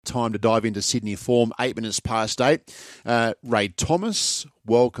time to dive into Sydney form, 8 minutes past 8. Ray Thomas,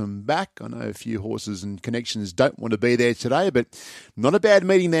 welcome back. I know a few horses and connections don't want to be there today, but not a bad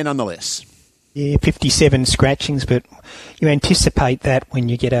meeting there nonetheless. Yeah, 57 scratchings, but you anticipate that when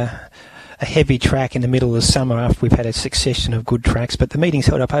you get a heavy track in the middle of the summer after we've had a succession of good tracks. But the meeting's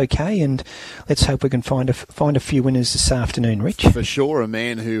held up okay, and let's hope we can find a few winners this afternoon, Rich. For sure, a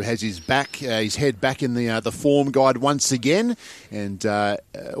man who has his head back in the form guide once again, and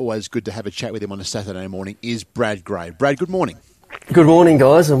always good to have a chat with him on a Saturday morning, is Brad Gray. Brad, good morning. Good morning,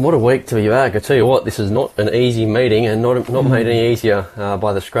 guys, and what a week to be back. I tell you what, this is not an easy meeting, and not made any easier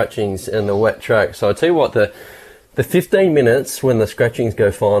by the scratchings and the wet track. So I tell you what, the 15 minutes when the scratchings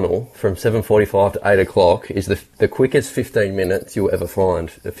go final from 7:45 to 8 o'clock is the quickest 15 minutes you'll ever find.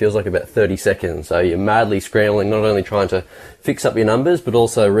 It feels like about 30 seconds. So you're madly scrambling, not only trying to fix up your numbers, but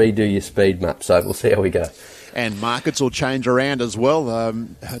also redo your speed map. So we'll see how we go. And markets will change around as well.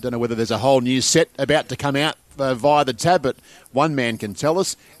 I don't know whether there's a whole new set about to come out via the tab, but one man can tell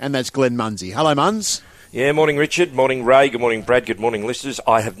us, and that's Glenn Munsey. Hello, Muns. Yeah, morning Richard, morning Ray, good morning Brad, good morning listeners.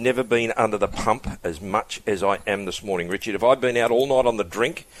 I have never been under the pump as much as I am this morning, Richard. If I'd been out all night on the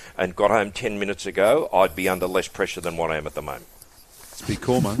drink and got home 10 minutes ago, I'd be under less pressure than what I am at the moment. It's a big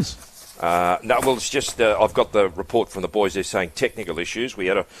call, Muns. It's just I've got the report from the boys. They're saying technical issues. We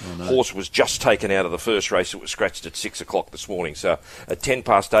had a horse was just taken out of the first race. It was scratched at 6 o'clock this morning. So at 10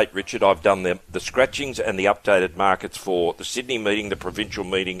 past 8, Richard, I've done the scratchings and the updated markets for the Sydney meeting, the provincial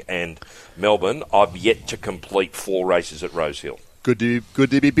meeting and Melbourne. I've yet to complete 4 races at Rosehill. Good to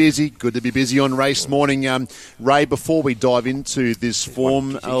be busy. Good to be busy on race morning. Ray, before we dive into this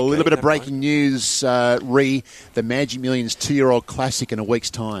form, a little bit of breaking news. The Magic Millions 2-year-old Classic in a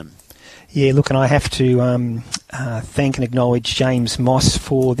week's time. Yeah, look, and I have to thank and acknowledge James Moss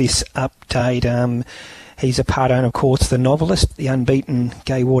for this update. He's a part owner, of course, the Novelist, the unbeaten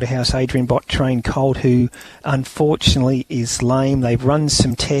Gay Waterhouse Adrian Bott trained colt who unfortunately is lame. They've run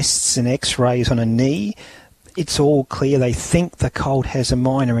some tests and x-rays on a knee. It's all clear. They think the colt has a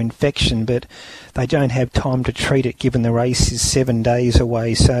minor infection, but they don't have time to treat it given the race is 7 days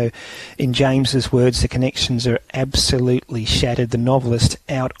away. So in James's words, the connections are absolutely shattered. The Novelist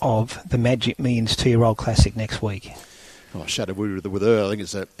out of the Magic Millions 2-year-old Classic next week. Oh, shattered with her. I think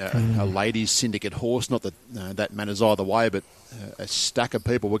it's a ladies' syndicate horse. Not that that matters either way, but a stack of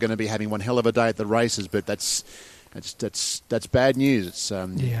people. We're going to be having one hell of a day at the races, but that's bad news. It's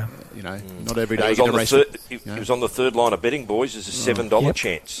not every day. He was on the third line of betting, boys. There's a $7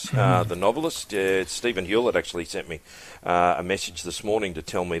 chance. The Novelist, Stephen Hewlett actually sent me a message this morning to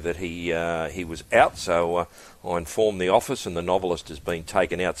tell me that he was out. So I informed the office, and the Novelist has been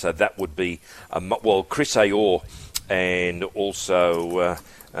taken out. So that would be Chris Ayor and also.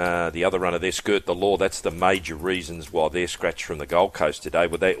 The other runner there, Skirt the Law, that's the major reasons why they're scratched from the Gold Coast today.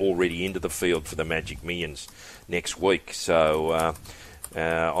 Were they already into the field for the Magic Millions next week? So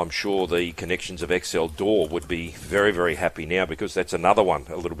I'm sure the connections of XL Door would be very, very happy now, because that's another one,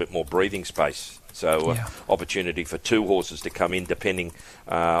 a little bit more breathing space. So opportunity for 2 horses to come in, depending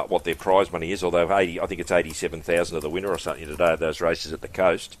what their prize money is. Although I think it's 87,000 of the winner or something today of those races at the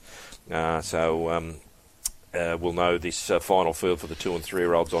coast. We'll know this final field for the 2 and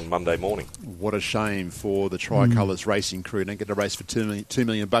 3-year-olds on Monday morning. What a shame for the Tricolours racing crew. Don't get to race for $2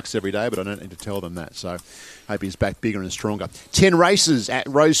 million every day, but I don't need to tell them that. So hope he's back bigger and stronger. 10 races at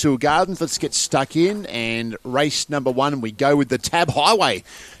Rosehill Gardens. Let's get stuck in. And race number 1, we go with the Tab Highway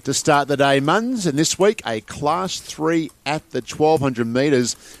to start the day, Muns. And this week, a Class 3 at the 1,200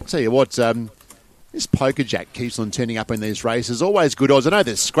 metres. I'll tell you what, this Poker Jack keeps on turning up in these races. Always good odds. I know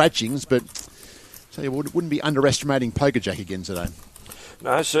there's scratchings, but... So you wouldn't be underestimating Poker Jack again today.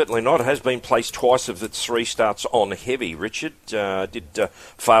 No, certainly not. It has been placed twice of its 3 starts on heavy, Richard. Did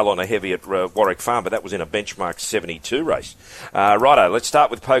fail on a heavy at Warwick Farm, but that was in a benchmark 72 race. Righto, let's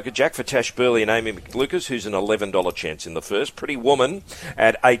start with Poker Jack for Tash Burley and Amy McLucas, who's an $11 chance in the first. Pretty Woman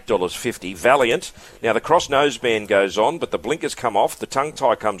at $8.50. Valiant. Now, the cross noseband goes on, but the blinkers come off, the tongue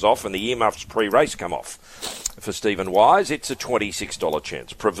tie comes off, and the earmuffs pre-race come off. For Stephen Wise, it's a $26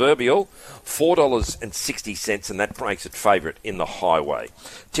 chance. Proverbial, $4.60, and that makes it favourite in the Highway.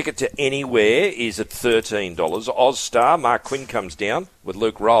 Ticket to Anywhere is at $13. Ozstar, Mark Quinn comes down with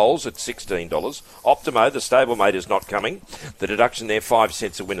Luke Rolls at $16. Optimo, the stablemate, is not coming. The deduction there, 5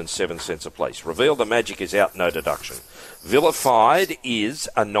 cents a win and 7 cents a place. Reveal the Magic is out, no deduction. Vilified is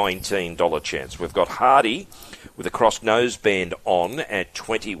a $19 chance. We've got Hardy with a cross noseband on at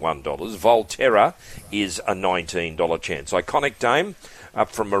 $21. Volterra is a $19 chance. Iconic Dame up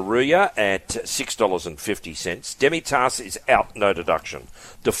from Maruya at $6.50. Demitas is out, no deduction.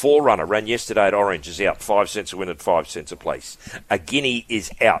 The Forerunner ran yesterday at Orange, is out, 5 cents a win at 5 cents a place. A Guinea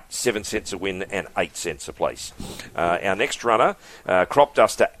is out, 7 cents a win and 8 cents a place. Our next runner, Crop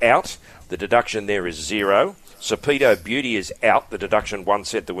Duster, out. The deduction there is 0. Sapito Beauty is out. The deduction 1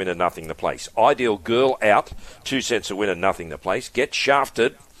 cent the win and nothing the place. Ideal Girl out. 2 cents a win and nothing the place. Get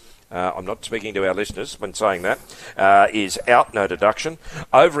Shafted. I'm not speaking to our listeners when saying that. Is out, no deduction.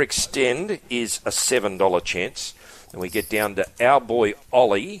 Overextend is a $7 chance. And we get down to Our Boy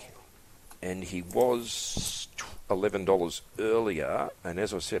Ollie. And he was $11 earlier. And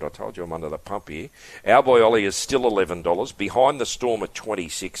as I said, I told you I'm under the pump here. Our Boy Ollie is still $11. Behind the Storm at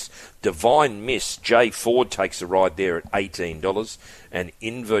 $26. Divine Miss, Jay Ford takes a ride there at $18. And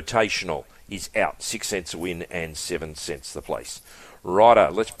Invitational is out, 6 cents a win and 7 cents the place. Righto,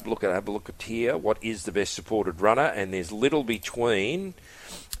 let's have a look at here. What is the best supported runner? And there's little between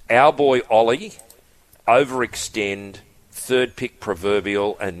Our Boy Ollie, Overextend, third pick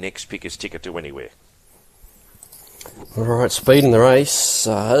Proverbial, and next pick is Ticket to Anywhere. All right, speed in the race.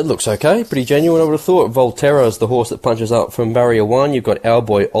 It looks okay, pretty genuine, I would have thought. Volterra is the horse that punches up from barrier 1. You've got Our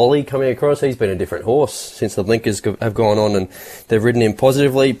Boy Ollie coming across. He's been a different horse since the blinkers have gone on and they've ridden him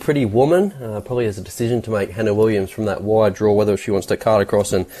positively. Pretty Woman probably has a decision to make, Hannah Williams, from that wide draw, whether she wants to cart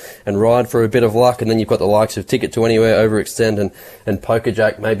across and ride for a bit of luck. And then you've got the likes of Ticket to Anywhere, Overextend and Poker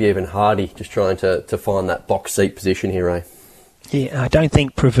Jack, maybe even Hardy, just trying to find that box seat position here, Ray. Yeah, I don't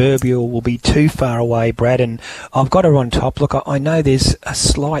think Proverbial will be too far away, Brad, and I've got her on top. Look, I know there's a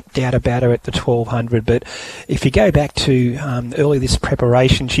slight doubt about her at the 1200, but if you go back to early this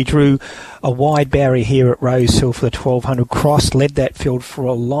preparation, she drew a wide barrier here at Rosehill for the 1200, crossed, led that field for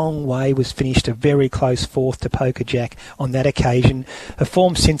a long way, was finished a very close fourth to Poker Jack on that occasion. Her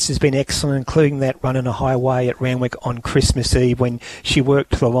form since has been excellent, including that run in a highway at Randwick on Christmas Eve when she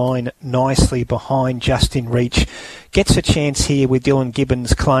worked the line nicely behind, just in reach. Gets a chance here with Dylan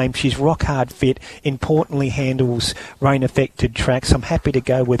Gibbons' claim. She's rock hard fit, importantly handles rain-affected tracks. I'm happy to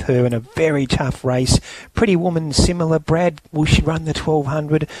go with her in a very tough race. Pretty Woman, similar. Brad, will she run the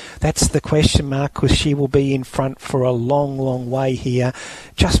 1200? That's the question mark, because she will be in front for a long, long way here.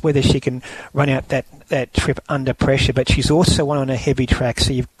 Just whether she can run out that trip under pressure, but she's also one on a heavy track,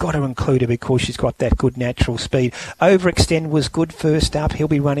 so you've got to include her because she's got that good natural speed. Overextend was good first up. He'll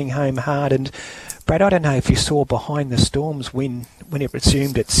be running home hard, and Brad, I don't know if you saw Behind the Storms when it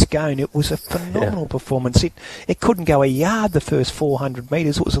resumed at Scone. It was a phenomenal performance. It couldn't go a yard the first 400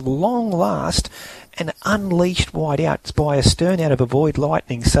 metres. It was a long last and unleashed wide out by a stern out of Avoid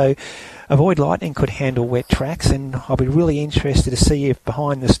Lightning. So Avoid Lightning could handle wet tracks, and I'll be really interested to see if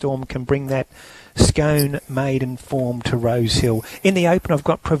Behind the Storm can bring that Scone maiden form to Rosehill. In the Open, I've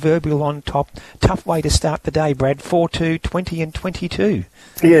got Proverbial on top. Tough way to start the day, Brad. 4-2, 20 and 22.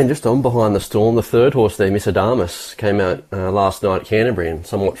 Yeah, and just on Behind the Storm, the third horse there, Miss Adamus, came out last night at Canterbury and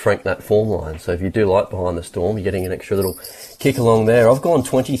somewhat franked that form line. So if you do like Behind the Storm, you're getting an extra little kick along there. I've gone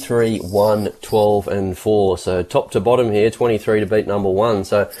 23, 1, 12 and 4. So top to bottom here, 23 to beat number 1.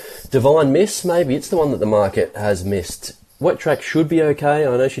 So Divine Miss, maybe it's the one that the market has missed. Wet track should be okay.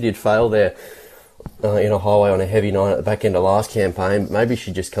 I know she did fail there in a highway on a heavy night at the back end of last campaign. Maybe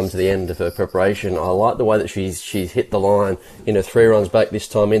she just come to the end of her preparation. I like the way that she's hit the line in her 3 runs back this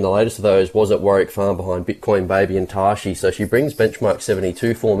time in. The latest of those was at Warwick Farm behind Bitcoin Baby and Tashi. So she brings benchmark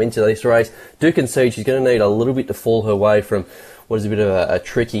 72 form into this race. Do concede she's going to need a little bit to fall her way from what is a bit of a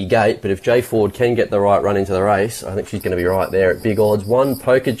tricky gate. But if Jay Ford can get the right run into the race, I think she's going to be right there at big odds. 1,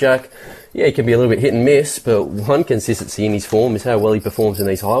 Poker Jack. Yeah, he can be a little bit hit and miss, but one consistency in his form is how well he performs in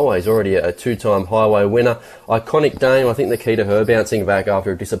these highways. Already a 2-time highway winner. Iconic Dame, I think the key to her bouncing back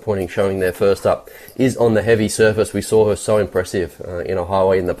after a disappointing showing there first up is on the heavy surface. We saw her so impressive in a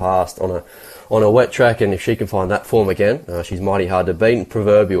highway in the past on a wet track, and if she can find that form again, she's mighty hard to beat.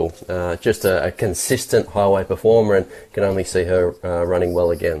 Proverbial, just a consistent highway performer, and can only see her running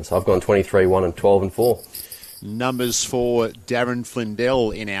well again. So I've gone 23, 1 and 12 and 4. Numbers for Darren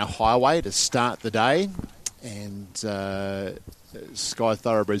Flindell in our highway to start the day. And Sky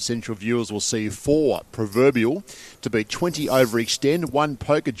Thoroughbred Central viewers will see 4 Proverbial to beat 20 Overextend, 1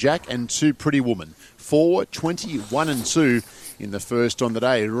 Poker Jack and 2 Pretty Woman. 4, 20, 1 and 2 in the first on the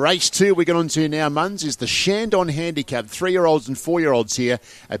day. Race 2 we get on to now, Muns, is the Shandon Handicap. 3-year-olds and 4-year-olds here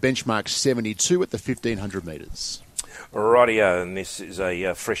at benchmark 72 at the 1,500 metres. Rightio, and this is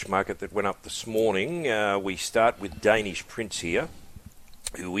a fresh market that went up this morning. We start with Danish Prince here.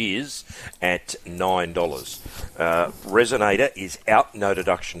 who is at $9. Resonator is out, no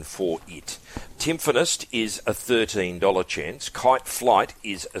deduction for it. Timphanist is a $13 chance. Kite Flight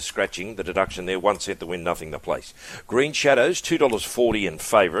is a scratching, the deduction there, 1 cent to win, nothing to place. Green Shadows, $2.40 in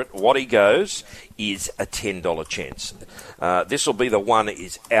favourite. What He Goes is a $10 chance. This will be the one that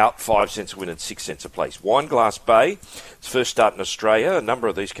is out, 5 cents a win and 6 cents a place. Wineglass Bay, it's first start in Australia, a number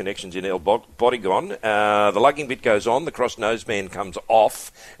of these connections in El Bodegon. The lugging bit goes on, the cross nose man comes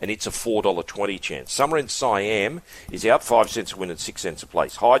off, and it's a $4.20 chance. Summer in Siam is out, 5 cents a win and 6 cents a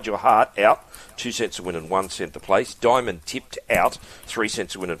place. Hide Your Heart out, 2 cents a win and 1 cent a place. Diamond Tipped out, 3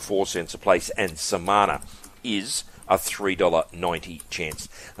 cents a win and 4 cents a place. And Samana is a $3.90 chance.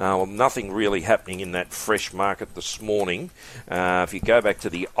 Nothing really happening in that fresh market this morning. If you go back to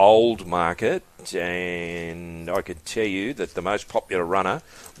the old market, and I can tell you that the most popular runner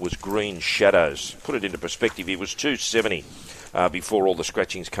was Green Shadows. Put it into perspective, he was $2.70 before all the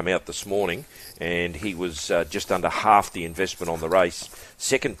scratchings come out this morning, and he was just under half the investment on the race.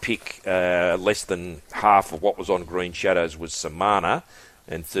 Second pick, less than half of what was on Green Shadows, was Samana,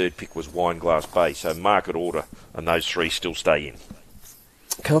 and third pick was Wineglass Bay. So market order, and those three still stay in.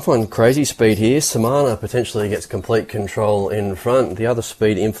 Can't find crazy speed here. Samana potentially gets complete control in front. The other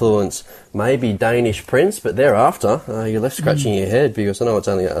speed influence may be Danish Prince, but thereafter you're left scratching your head, because I know it's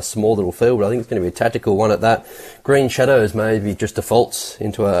only a small little field, but I think it's going to be a tactical one at that. Green Shadows maybe just defaults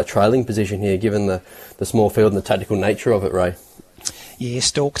into a trailing position here, given the small field and the tactical nature of it, Ray. Yeah,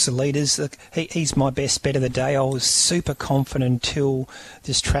 stalks the leaders. Look, he's my best bet of the day. I was super confident until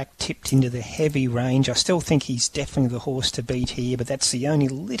this track tipped into the heavy range. I still think he's definitely the horse to beat here, but that's the only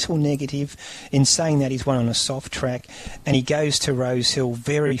little negative. In saying that, he's won on a soft track, and he goes to Rosehill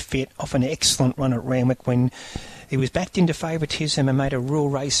very fit, off an excellent run at Randwick when he was backed into favouritism and made a real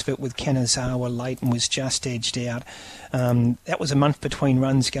race of it with Kanazawa late and was just edged out. That was a month between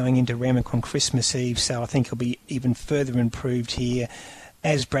runs going into Randwick on Christmas Eve, so I think he'll be even further improved here.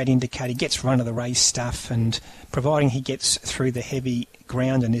 As Brad indicated, he gets run of the race stuff, and providing he gets through the heavy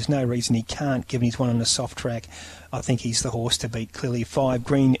ground, and there's no reason he can't, given he's won on a soft track, I think he's the horse to beat. Clearly 5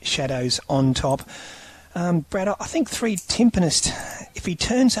 Green Shadows on top. Brad, I think 3 Timphanist, if he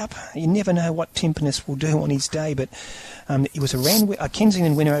turns up, you never know what Timphanist will do on his day, but he was a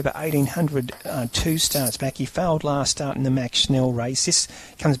Kensington winner over 1800 2 starts back. He failed last start in the Max Schnell race. This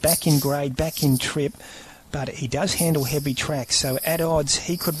comes back in grade, back in trip, but he does handle heavy tracks, so at odds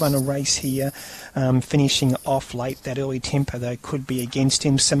he could run a race here, finishing off late. That early tempo, though, could be against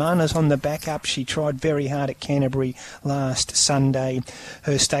him. Samana's on the back up. She tried very hard at Canterbury last Sunday.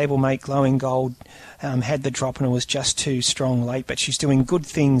 Her stablemate, Glowing Gold, had the drop and it was just too strong late, but she's doing good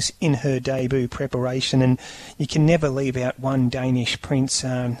things in her debut preparation, and you can never leave out one Danish Prince.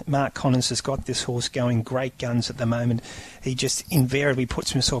 Mark Connors has got this horse going great guns at the moment. He just invariably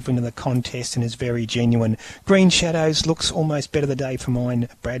puts himself into the contest and is very genuine. Green Shadows looks almost better the day for mine,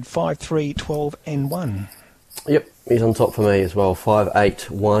 Brad. 5, 3, 12 and 1. Yep, he's on top for me as well. 5, 8,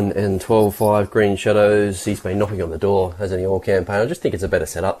 1 and 12, 5 Green Shadows. He's been knocking on the door, hasn't he, all campaign. I just think it's a better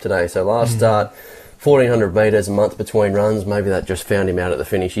setup today. So last start, 1,400 metres, a month between runs. Maybe that just found him out at the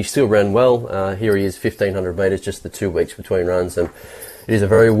finish. He still ran well. Here he is, 1,500 metres, just the 2 weeks between runs. And it is a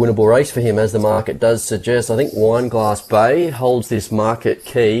very winnable race for him, as the market does suggest. I think Wineglass Bay holds this market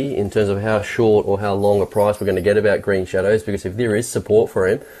key in terms of how short or how long a price we're going to get about Green Shadows, because if there is support for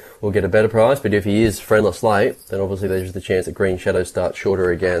him, we'll get a better price. But if he is friendless late, then obviously there's the chance that Green Shadows starts shorter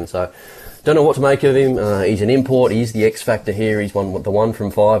again. So don't know what to make of him. He's an import. He's the X factor here. He's won the 1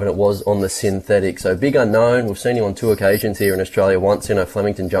 from 5, and it was on the synthetic. So big unknown. We've seen him on 2 occasions here in Australia. Once in a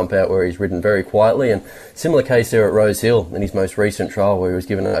Flemington jump out where he's ridden very quietly, and similar case there at Rosehill in his most recent trial where he was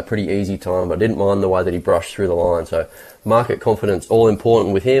given a pretty easy time, but I didn't mind the way that he brushed through the line. So market confidence all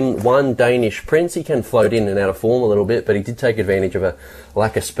important with him. 1 Danish Prince. He can float in and out of form a little bit, but he did take advantage of a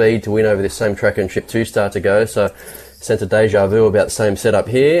lack of speed to win over this same track and ship 2 start ago. So sense of deja vu about the same setup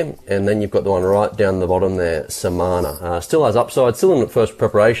here, and then you've got the one right down the bottom there, Samana. Still has upside, still in the first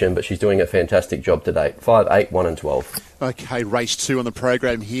preparation, but she's doing a fantastic job to date. 5, 8, 1 and 12. Okay, race 2 on the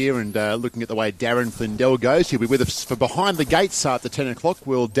program here, and looking at the way Darren Flindell goes, he'll be with us for Behind the Gates after 10 o'clock.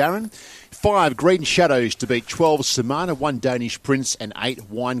 Will Darren? 5 Green Shadows to beat 12 Samana, 1 Danish Prince and 8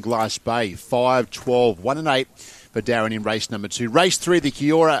 Wineglass Bay. 5, 12, 1 and 8 for Darren in race number 2. Race 3, the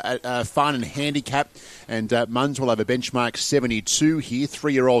Kiora Fun and Handicap, and Munns will have a benchmark 72 here.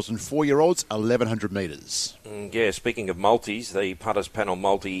 3-year-olds and 4-year-olds, 1,100 metres. Yeah, speaking of multis, the Putters Panel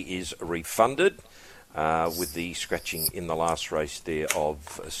multi is refunded with the scratching in the last race there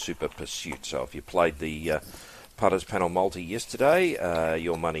of Super Pursuit. So if you played the Putters Panel Multi yesterday,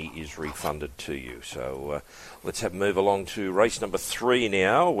 your money is refunded to you. So let's move along to race number 3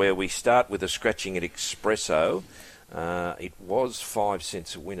 now, where we start with a scratching at Expresso. It was 5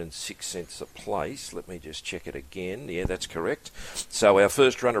 cents a win and 6 cents a place. Let me just check it again. Yeah, that's correct. So our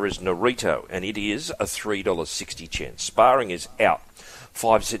first runner is Narito, and it is a $3.60 chance. Sparring is out.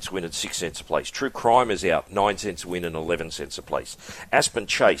 5 cents a win and 6 cents a place. True Crime is out, 9 cents a win and 11 cents a place. Aspen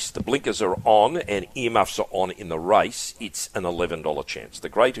Chase, the blinkers are on and earmuffs are on in the race. It's an $11 chance. The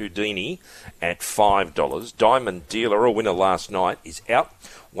Great Houdini at $5. Diamond Dealer, a winner last night, is out,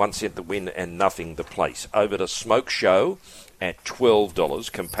 1 cent the win and nothing the place. Over to Smoke Show at $12.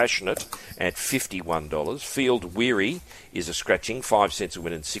 Compassionate at $51. Field Weary is a scratching, 5 cents a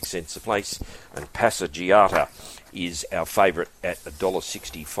win and 6 cents a place. And Passagiata is our favourite at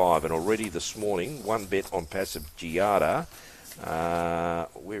 $1.65. And already this morning, one bet on Passagiata.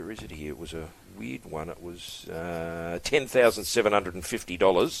 Where is it here? It was a weird one. It was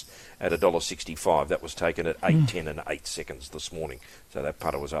 $10,750 at $1.65. That was taken at 8:10 and 8 seconds this morning. So that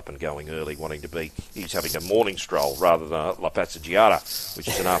putter was up and going early, wanting to be. He's having a morning stroll rather than a La Passagiata, which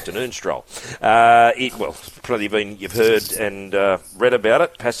is an afternoon stroll. You've heard and read about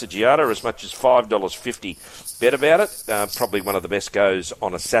it. Passagiata, as much as $5.50. Bet about it. Probably one of the best goes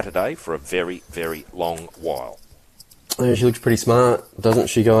on a Saturday for a very, very long while. Yeah, she looks pretty smart, doesn't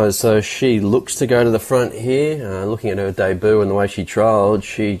she, guys? So she looks to go to the front here. Looking at her debut and the way she trialled,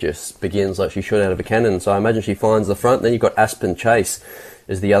 she just begins like she shot out of a cannon. So I imagine she finds the front. Then you've got Aspen Chase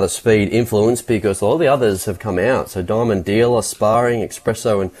as the other speed influence, because all the others have come out. So Diamond Dealer, Sparring,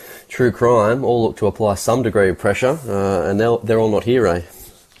 Expresso and True Crime all look to apply some degree of pressure, and they're all not here, eh?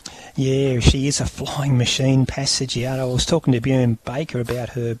 Yeah, she is a flying machine, Passagiata. I was talking to Bjorn Baker about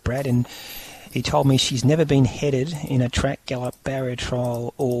her, Brad, and he told me she's never been headed in a track gallop barrier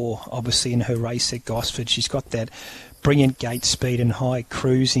trial or obviously in her race at Gosford. She's got that brilliant gate speed and high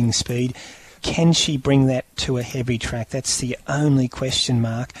cruising speed. Can she bring that to a heavy track? That's the only question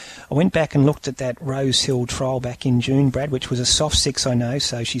mark. I went back and looked at that Rose Hill trial back in June, Brad, which was a soft 6, I know,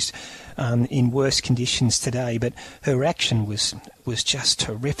 so she's in worse conditions today, but her action was just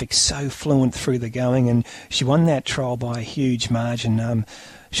terrific, so fluent through the going, and she won that trial by a huge margin.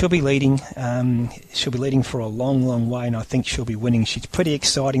 She'll be leading. She'll be leading for a long, long way, and I think she'll be winning. She's pretty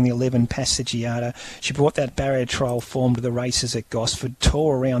exciting, the 11 Passagiata. She brought that barrier trial form to the races at Gosford,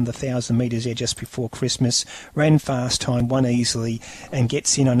 tore around the 1,000 metres there just before Christmas, ran fast time, won easily, and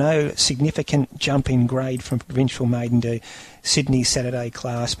gets in, I know, significant jump in grade from provincial maiden to Sydney Saturday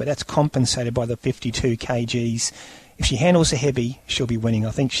class, but that's compensated by the 52 kgs. If she handles a heavy, she'll be winning.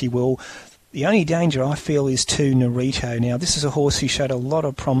 I think she will. The only danger I feel is to Narito. Now, this is a horse who showed a lot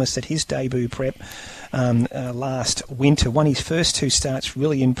of promise at his debut prep last winter. Won his first 2 starts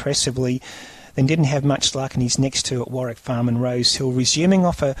really impressively, then didn't have much luck in his next 2 at Warwick Farm and Rose Hill, resuming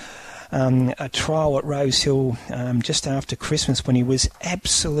off a trial at Rose Hill just after Christmas when he was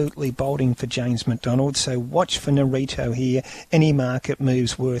absolutely bolting for James McDonald. So watch for Narito here. Any market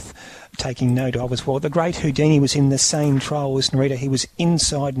moves worth taking note of as well. The Great Houdini was in the same trial as Narito. He was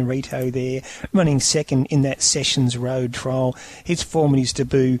inside Narito there, running second in that Sessions Road trial. His form in his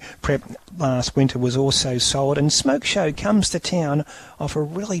debut prep last winter was also solid. And Smoke Show comes to town off a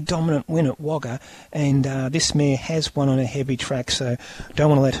really dominant win at Wagga, and this mare has won on a heavy track, so don't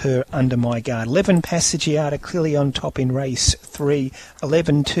want to let her under my guard. 11 Passagiata clearly on top in race 3,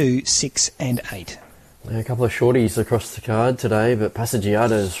 11, 2, 6 and 8. A couple of shorties across the card today, but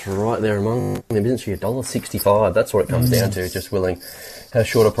Passagiata's right there among them, isn't she? $1.65. That's what it comes down to, just willing how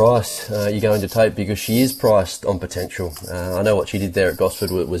short a price you're going to take, because she is priced on potential. I know what she did there at Gosford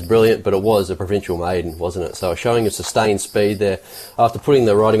was brilliant, but it was a provincial maiden, wasn't it? So showing a sustained speed there after putting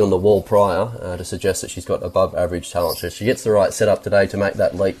the writing on the wall prior to suggest that she's got above average talent. So she gets the right setup today to make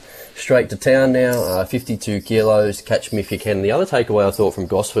that leap straight to town now. 52 kilos, catch me if you can. The other takeaway I thought from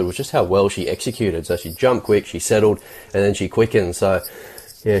Gosford was just how well she executed. So she jumped quick, she settled, and then she quickened. So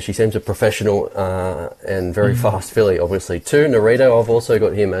yeah, she seems a professional and very fast filly, obviously. 2, Narito, I've also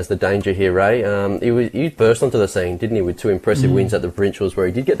got him as the danger here, Ray. He burst onto the scene, didn't he, with 2 impressive wins at the provincials, where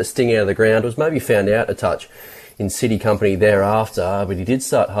he did get the sting out of the ground. Was maybe found out a touch in City Company thereafter, but he did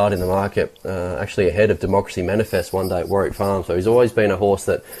start hard in the market, actually ahead of Democracy Manifest one day at Warwick Farm. So he's always been a horse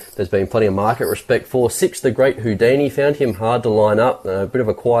that there's been plenty of market respect for. 6, the Great Houdini, found him hard to line up. A bit of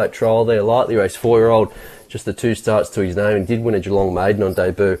a quiet trial there, lightly raced 4-year-old. Just the 2 starts to his name, and did win a Geelong maiden on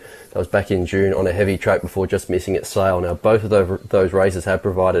debut. That was back in June on a heavy track before just missing at Sale. Now, both of those races have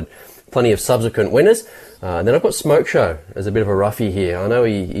provided plenty of subsequent winners. And then I've got Smoke Show as a bit of a roughie here. I know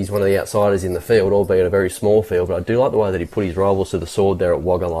he's one of the outsiders in the field, albeit a very small field, but I do like the way that he put his rivals to the sword there at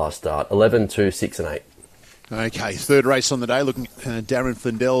Wagga last start. 11, 2, 6 and 8. Okay, third race on the day, looking at Darren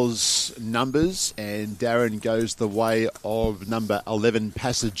Flindell's numbers, and Darren goes the way of number 11,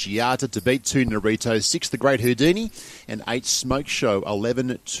 Passaggiata, to beat 2, Narito, 6, The Great Houdini, and 8, Smoke Show,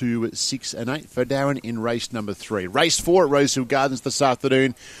 11, 2, 6 and 8 for Darren in race number 3. Race 4 at Rosehill Gardens this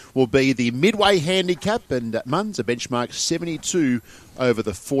afternoon will be the Midway Handicap, and Munns, a benchmark 72 over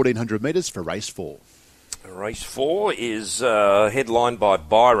the 1400 metres for race 4. Race 4 is headlined by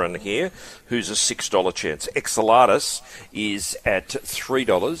Byron here, who's a $6 chance. Exelatus is at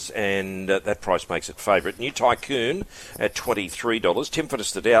 $3, and that price makes it favourite. New Tycoon at $23. Tim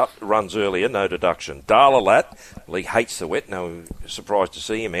Finisted Out runs earlier, no deduction. Dalalat, Lee hates the wet, no surprise to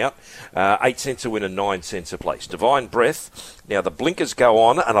see him out. 8 cents a win and 9 cents a place. Divine Breath, now the blinkers go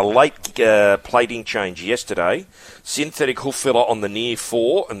on, and a late plating change yesterday. Synthetic hoof filler on the near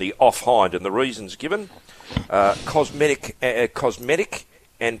 4 and the off hind, and the reasons given. Cosmetic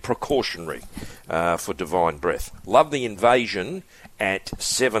and precautionary for Divine Breath. Love the Invasion at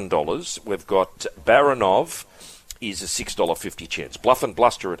 $7. We've got Baronov is a $6.50 chance. Bluff and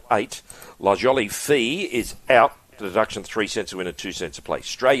Bluster at $8. La Jolie Fee is out. Deduction 3 cents a win and 2 cents a place.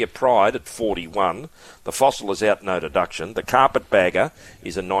 Australia Pride at $41. The Fossil is out, no deduction. The Carpet Bagger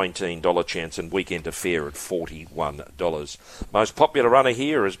is a $19 chance, and Weekend Affair at $41. Most popular runner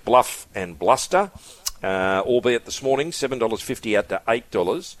here is Bluff and Bluster. Albeit this morning, $7.50 out to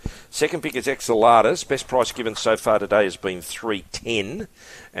 $8. Second pick is Exelatus. Best price given so far today has been $3.10.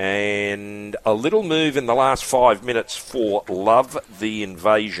 And a little move in the last 5 minutes for Love the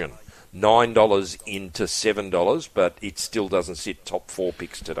Invasion. $9 into $7, but it still doesn't sit top 4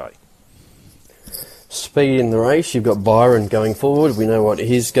 picks today. Speed in the race, you've got Byron going forward. We know what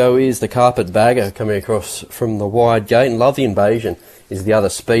his go is. The Carpet Bagger coming across from the wide gate, and Love the Invasion is the other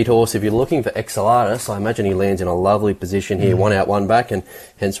speed horse. If you're looking for Exelatus, I imagine he lands in a lovely position here, 1 out, 1 back, and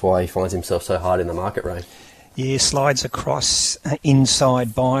hence why he finds himself so hard in the market race. Yeah, slides across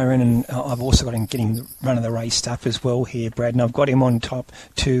inside Byron, and I've also got him getting the run of the race stuff as well here, Brad, and I've got him on top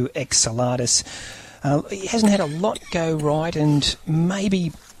to Exelatus. He hasn't had a lot go right, and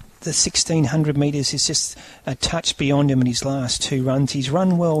maybe the 1600 metres is just a touch beyond him in his last 2 runs. He's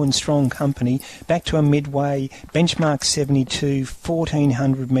run well in strong company, back to a midway, benchmark 72,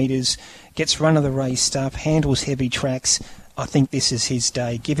 1400 metres, gets run of the race stuff, handles heavy tracks. I think this is his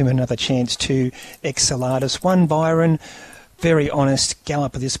day. Give him another chance to Exelatus. 1 Byron, very honest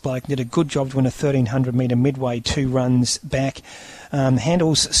gallop of this bloke, did a good job to win a 1300 metre midway, 2 runs back.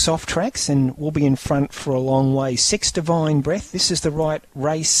 Handles soft tracks and will be in front for a long way. 6 Divine Breath. This is the right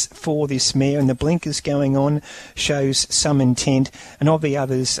race for this mare, and the blinkers going on shows some intent. And of the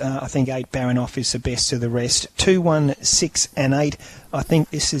others, I think 8 Baronoff is the best of the rest. 2, 1, 6 and 8. I think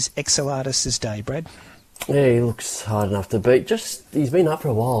this is Exelatus' day, Brad. Yeah, he looks hard enough to beat. He's been up for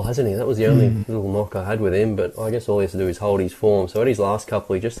a while, hasn't he? That was the only little knock I had with him, but I guess all he has to do is hold his form. So at his last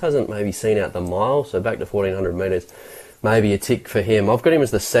couple, he just hasn't maybe seen out the mile, so back to 1400 metres. Maybe a tick for him. I've got him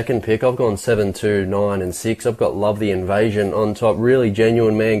as the second pick. I've gone 7, 2, 9 and 6. I've got Love the Invasion on top. Really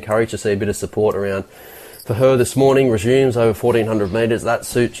genuine man. Encouraged to see a bit of support around for her this morning. Resumes over 1400 metres. That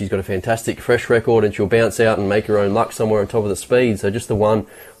suits. She's got a fantastic fresh record, and she'll bounce out and make her own luck somewhere on top of the speed. So just the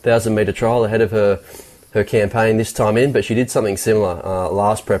 1,000 metre trial ahead of her campaign this time in, but she did something similar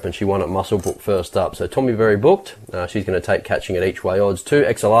last prep, and she won at Musclebook first up. So Tommy Very booked. She's going to take catching at each way odds. 2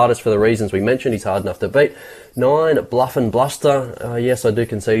 Exelatus for the reasons we mentioned. He's hard enough to beat. 9 Bluff and Bluster. Yes, I do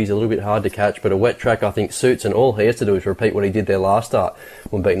concede he's a little bit hard to catch, but a wet track I think suits, and all he has to do is repeat what he did there last start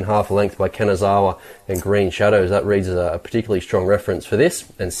when beaten half a length by Kanazawa and Green Shadows. That reads as a particularly strong reference for this.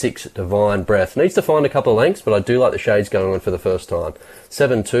 And 6 Divine Breath. Needs to find a couple of lengths, but I do like the shades going on for the first time.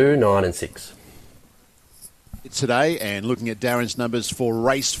 7, 2, 9 and 6. Today, and looking at Darren's numbers for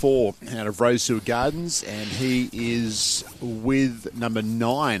race 4 out of Rosehill Gardens, and he is with number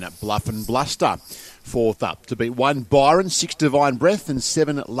 9 Bluff and Bluster, 4th up to beat 1 Byron, 6 Divine Breath, and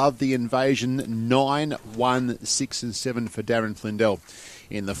 7 Love the Invasion. 9, 1, 6 and 7 for Darren Flindell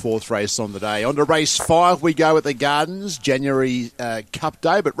in the 4th race on the day. On to race 5 we go at the Gardens, January Cup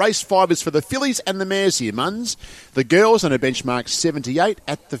Day, but race 5 is for the fillies and the mares here, Munns. The girls on a benchmark 78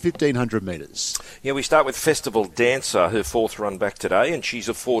 at the 1500 metres. Yeah, we start with Festival Dancer, her 4th run back today, and she's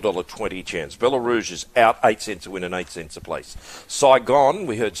a $4.20 chance. Bella Rouge is out, 8 cents a win and 8 cents a place. Saigon,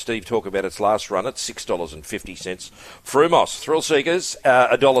 we heard Steve talk about its last run at $6.50. Frumos, Thrill Seekers,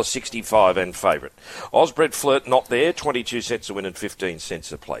 $1.65 and favourite. Osbred Flirt not there, 22 cents a win and 15 cents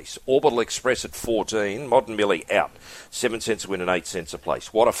a place. Orbital Express at 14, Modern Millie out, 7 cents a win and 8 cents a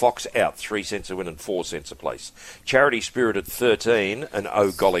place. Water Fox out, 3 cents a win and 4 cents a place. Charity Spirit at 13, and Oh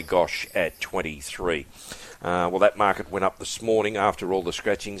Golly Gosh at 23. Well, that market went up this morning after all the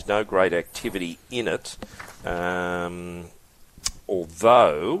scratchings. No great activity in it.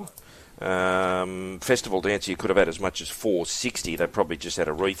 Although Festival Dancer, you could have had as much as $4.60. They probably just had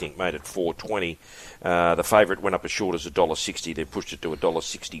a rethink, made it $4.20. The favourite went up as short as $1.60. They pushed it to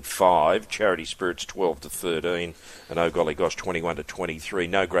 $1.65. Charity Spirits 12 to 13, and oh golly gosh, 21 to 23.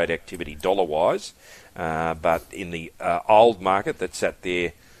 No great activity dollar-wise, but in the old market that sat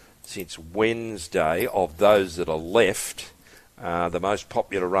there since Wednesday, of those that are left, the most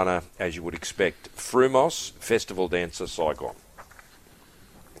popular runner, as you would expect, Frumos, Festival Dancer, Saigon.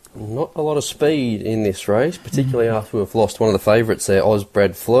 Not a lot of speed in this race, particularly after we've lost one of the favourites there,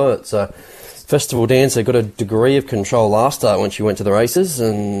 Osbred Flirt. So Festival Dancer got a degree of control last start when she went to the races,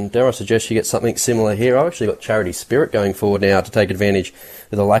 and dare I suggest she gets something similar here. I've actually got Charity Spirit going forward now to take advantage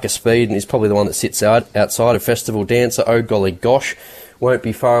of the lack of speed, and is probably the one that sits outside of Festival Dancer. Oh golly gosh, won't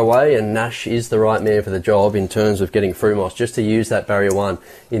be far away, and Nash is the right man for the job in terms of getting Frumos just to use that barrier one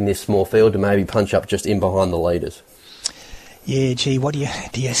in this small field to maybe punch up just in behind the leaders. Yeah, gee,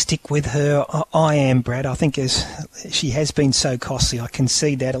 do you stick with her? I am, Brad. I think as she has been so costly, I can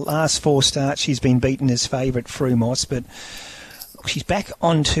see that. At last 4 starts, she's been beaten as favourite Frumos, but she's back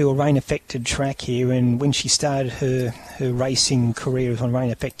onto a rain-affected track here, and when she started her racing career on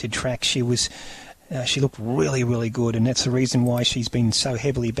rain-affected track, she looked really, really good, and that's the reason why she's been so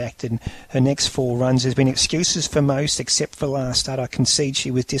heavily backed in her next 4 runs. There's been excuses for most, except for last start. I concede she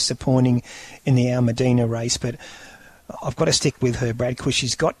was disappointing in the Al Medina race, but I've got to stick with her, Brad, because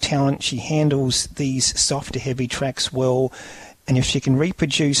she's got talent. She handles these softer, heavy tracks well. And if she can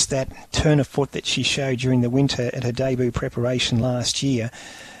reproduce that turn of foot that she showed during the winter at her debut preparation last year,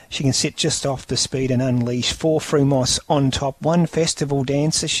 she can sit just off the speed and unleash. 4 Frumos on top, 1 Festival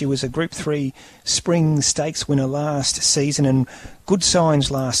Dancer. She was a Group 3 Spring Stakes winner last season, and good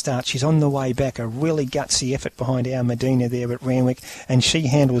signs last start. She's on the way back. A really gutsy effort behind our Medina there at Randwick, and she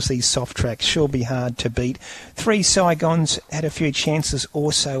handles these soft tracks. She'll be hard to beat. 3 Saigons had a few chances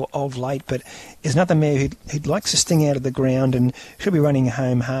also of late, but is another mare who likes to sting out of the ground, and she'll be running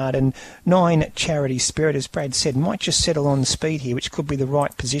home hard. And 9 Charity Spirit, as Brad said, might just settle on speed here, which could be the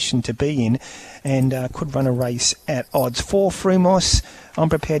right position to be in, and could run a race at odds. 4 Frumos, I'm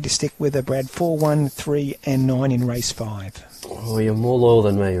prepared to stick with her, Brad. 4, 1, 3 and 9 in race 5. Oh, you're more loyal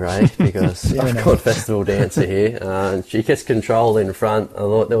than me, Ray, because I've got Festival Dancer here. She gets control in front. I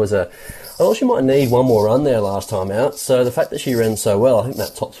thought she might need one more run there last time out. So the fact that she ran so well, I think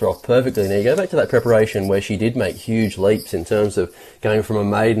that tops her off perfectly. Now you go back to that preparation where she did make huge leaps in terms of going from a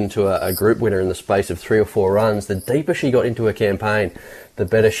maiden to a group winner in the space of 3 or 4 runs. The deeper she got into her campaign, the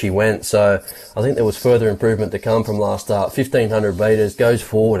better she went. So I think there was further improvement to come from last start. 1,500 metres, goes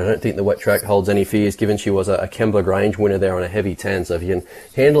forward. I don't think the wet track holds any fears, given she was a Kembla Grange winner there on a heavy 10. So if you can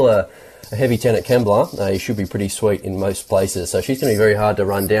handle a heavy 10 at Kembla, you should be pretty sweet in most places. So she's going to be very hard to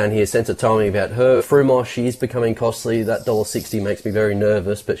run down here. Sensor told me about her. Frumos, she is becoming costly. That $1.60 makes me very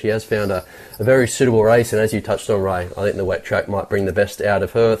nervous, but she has found a very suitable race. And as you touched on, Ray, I think the wet track might bring the best out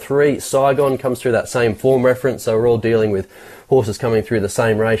of her. 3, Saigon comes through that same form reference. So we're all dealing with horses coming through the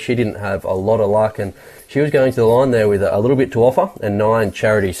same race. She didn't have a lot of luck, and she was going to the line there with a little bit to offer. And 9,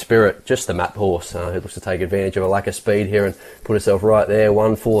 Charity Spirit, just the map horse, who looks to take advantage of a lack of speed here and put herself right there.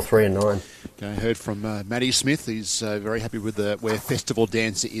 1, 4, 3 and 9. I heard from Matty Smith. He's very happy with where Festival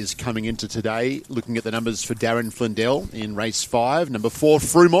Dancer is coming into today. Looking at the numbers for Darren Flindell in race 5. Number 4,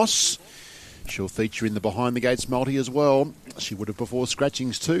 Frumos. She'll feature in the Behind the Gates multi as well. She would have before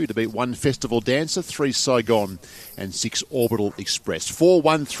scratchings too to beat 1 Festival Dancer, 3 Saigon and 6 Orbital Express. 4,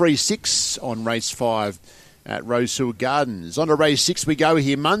 1, 3, 6 on race 5 at Rosehill Gardens. On to race 6 we go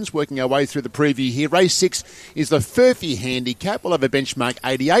here, Munns, working our way through the preview here. Race 6 is the Furphy handicap. We'll have a benchmark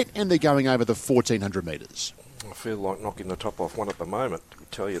 88 and they're going over the 1,400 metres. I feel like knocking the top off one at the moment, to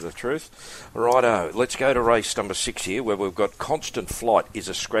tell you the truth. Righto, let's go to race number 6 here, where we've got Constant Flight is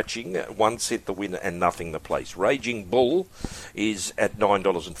a scratching, 1 cent the winner and nothing the place. Raging Bull is at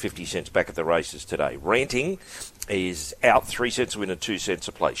 $9.50 back at the races today. Ranting is out 3 cents a win and 2 cents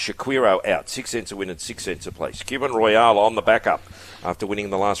a place. Shaquiro out 6 cents a win and 6 cents a place. Cuban Royale on the backup after winning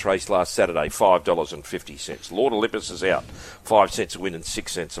the last race last Saturday, $5.50. Lord Olympus is out 5 cents a win and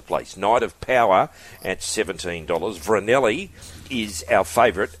 6 cents a place. Night of Power at $17. Vranelli is our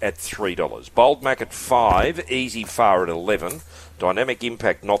favourite at $3. Bold Mac at 5. Easy Far at 11. Dynamic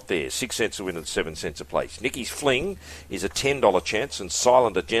Impact not there, 6 cents a win and 7 cents a place. Nicky's Fling is a $10 chance, and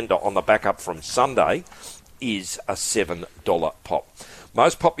Silent Agenda on the backup from Sunday is a $7 pop.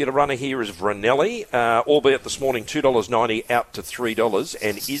 Most popular runner here is Vranelli, albeit this morning $2.90 out to $3,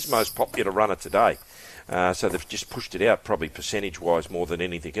 and is most popular runner today. So they've just pushed it out probably percentage-wise more than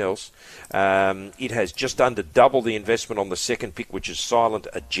anything else. It has just under double the investment on the second pick, which is Silent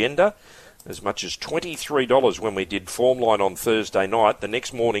Agenda, as much as $23 when we did Form Line on Thursday night. The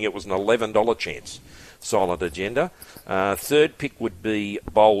next morning it was an $11 chance, Silent Agenda. Third pick would be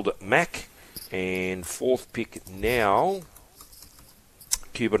Bold Mac. And fourth pick now,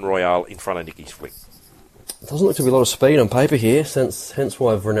 Cuban Royale in front of Nicky's Flick. Doesn't look to be a lot of speed on paper here, hence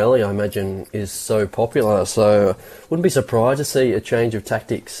why Vernelli, I imagine, is so popular. So wouldn't be surprised to see a change of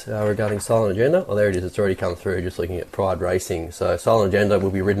tactics regarding Silent Agenda. Oh, there it is. It's already come through, just looking at Pride Racing. So Silent Agenda will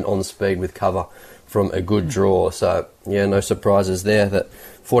be ridden on speed with cover from a good draw. So, yeah, no surprises there. That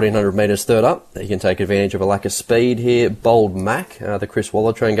 1,400 metres third up, he can take advantage of a lack of speed here. Bold Mac, the Chris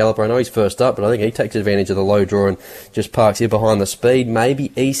Waller train galloper. I know he's first up, but I think he takes advantage of the low draw and just parks here behind the speed.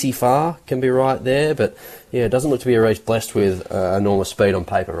 Maybe Easy Far can be right there, but yeah, it doesn't look to be a race blessed with enormous speed on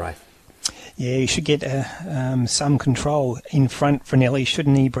paper, Ray. Yeah, he should get some control in front for Nelly,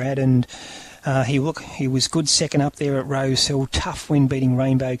 shouldn't he, Brad? And he was good second up there at Rosehill. Tough win beating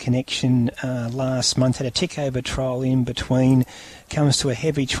Rainbow Connection last month. Had a tick over trial in between. Comes to a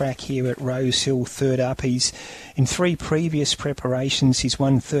heavy track here at Rosehill, third up. He's in 3 previous preparations. He's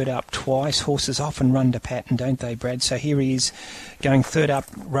won third up twice. Horses often run to pattern, don't they, Brad? So here he is going third up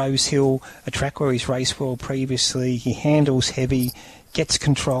Rosehill, a track where he's raced well previously. He handles heavy, gets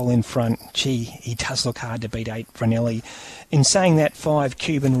control in front. Gee, he does look hard to beat 8 Vernelli. In saying that, 5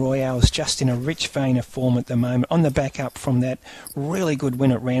 Cuban Royales just in a rich vein of form at the moment, on the back up from that really good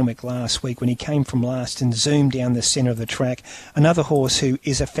win at Randwick last week when he came from last and zoomed down the centre of the track. Another horse who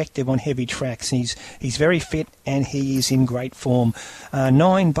is effective on heavy tracks. He's very fit and he is in great form.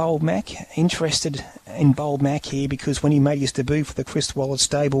 9 Bold Mac, interested in Bold Mac here because when he made his debut for the Chris Waller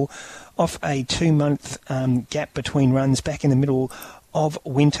stable, off a 2-month gap between runs back in the middle of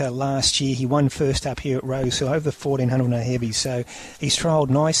winter last year. He won first up here at Rosehill over the 1,400 on a heavy, so he's trialled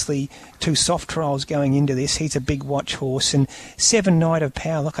nicely. 2 soft trials going into this. He's a big watch horse. And 7 Night of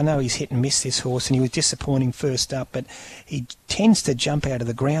Power, look, I know he's hit and miss this horse and he was disappointing first up, but he tends to jump out of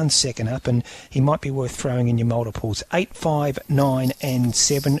the ground second up and he might be worth throwing in your multiples. 8, 5, 9 and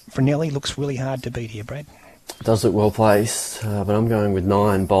 7. Vernelli looks really hard to beat here, Brad. Does look well placed, but I'm going with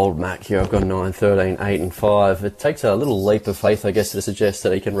 9 Bold Mac here. I've got 9, 13, 8 and 5. It takes a little leap of faith, I guess, to suggest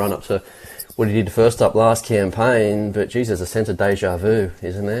that he can run up to what he did first up last campaign, but geez, there's a sense of deja vu,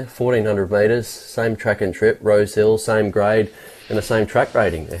 isn't there? 1,400 metres, same track and trip, Rosehill, same grade, and the same track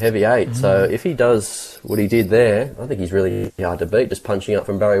rating, a heavy 8. So if he does what he did there, I think he's really hard to beat. Just punching up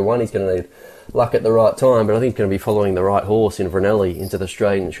from barrier 1, he's going to need luck at the right time, but I think he's going to be following the right horse in Vernelli into the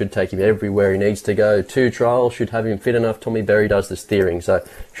straight, and it should take him everywhere he needs to go. 2 trials should have him fit enough. Tommy Berry does the steering, so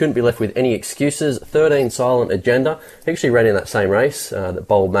shouldn't be left with any excuses. 13 Silent Agenda. He actually ran in that same race that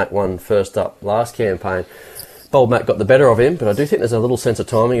Bold Mac won first up last campaign. Bold Mac got the better of him, but I do think there's a little sense of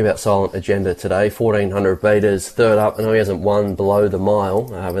timing about Silent Agenda today. 1,400 metres, third up. I know he hasn't won below the mile,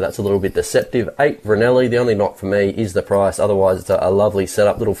 but that's a little bit deceptive. 8 Vernelli. The only knock for me is the price. Otherwise, it's a lovely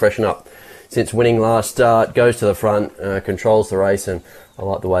setup, little freshen up since winning last start, goes to the front, controls the race, and I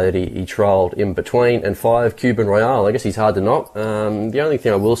like the way that he trialled in between. And 5 Cuban Royale, I guess he's hard to knock. The only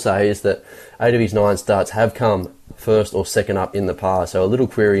thing I will say is that 8 of his 9 starts have come first or second up in the past, so a little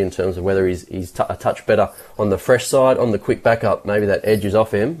query in terms of whether he's a touch better on the fresh side. On the quick backup, maybe that edge is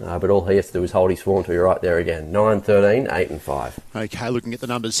off him, but all he has to do is hold his form to be right there again. 9, 13, 8 and 5. Okay, looking at the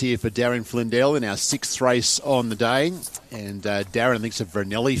numbers here for Darren Flindell in our 6th race on the day, and Darren thinks a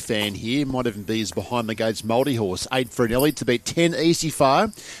Vernelli fan here, might even be his behind the gates multi-horse. 8 Vernelli to beat 10 Easy Fire,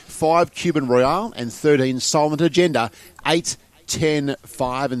 5 Cuban Royale and 13 Silent Agenda. 8, 10,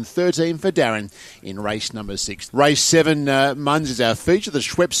 5 and 13 for Darren in race number 6. Race 7, Munns, is our feature, the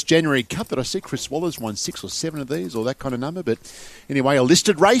Schweppes January Cup. Did I see Chris Waller's won 6 or 7 of these or that kind of number? But anyway, a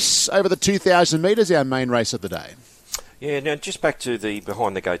listed race over the 2,000 metres, our main race of the day. Yeah, now just back to the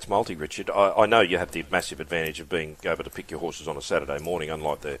behind the gates multi, Richard. I know you have the massive advantage of being able to pick your horses on a Saturday morning,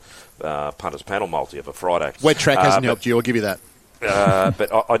 unlike the punters panel multi of a Friday. Wet track hasn't helped you, I'll give you that.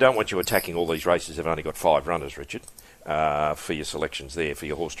 But I don't want you attacking all these races that have only got 5 runners, Richard. For your selections there, for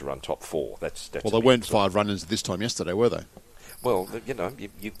your horse to run top 4. That's well, there weren't 5 runners this time yesterday, were they? Well, you know,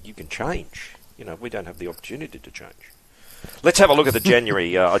 you can change. You know, we don't have the opportunity to change. Let's have a look at the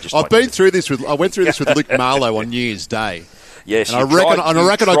January. I went through this with Luke Marlowe on New Year's Day. Yes, and I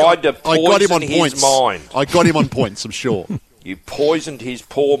reckon I got him on points. Mind. I got him on points, I'm sure. You poisoned his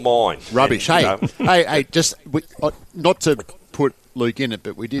poor mind. Rubbish. Hey, just not to put Luke in it,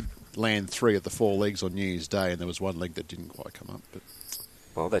 but we did land 3 of the 4 legs on New Year's Day, and there was one leg that didn't quite come up. But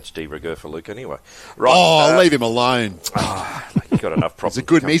well, that's de rigueur for Luke anyway. Right. Leave him alone. got enough problems. It's a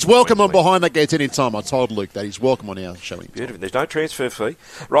good. He's welcome on Behind That Gates any time. I told Luke that he's welcome on our show. Beautiful. There's no transfer fee.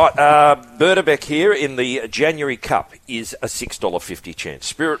 Right, Berdebeck here in the January Cup is a $6.50 chance.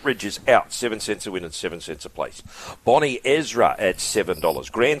 Spirit Ridge is out, 7 cents a win and 7 cents a place. Bonnie Ezra at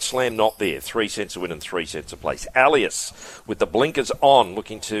 $7. Grand Slam not there, 3 cents a win and 3 cents a place. Alias with the blinkers on,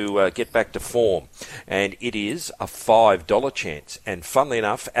 looking to get back to form, and it is a $5 chance. And funnily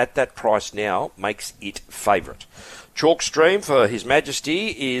enough, at that price now, makes it favourite. Chalk Stream for His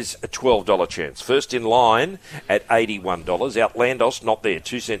Majesty is a $12 chance. First in line at $81. Outlandos not there,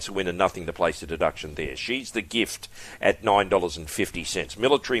 2 cents a win and nothing to place a deduction there. She's the Gift at $9.50.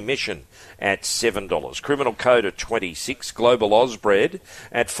 Military Mission at $7. Criminal Code at $26. Global Ausbred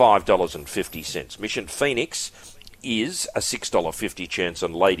at $5.50. Mission Phoenix is a $6.50 chance,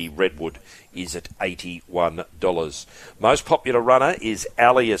 and Lady Redwood is at $81. Most popular runner is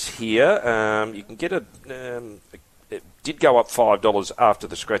Alias here. You can get it did go up $5 after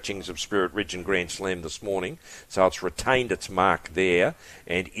the scratchings of Spirit Ridge and Grand Slam this morning, so it's retained its mark there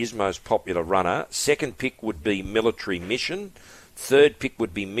and is most popular runner. Second pick would be Military Mission, third pick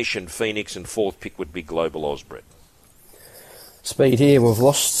would be Mission Phoenix, and fourth pick would be Global Ausbred. Speed here, we've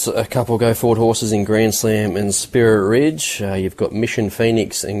lost a couple go forward horses in Grand Slam and Spirit Ridge. You've got Mission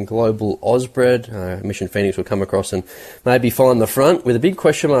Phoenix and Global Ausbred. Mission Phoenix will come across and maybe find the front with a big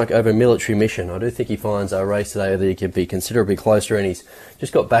question mark over Military Mission. I do think he finds our race today that he could be considerably closer, and he's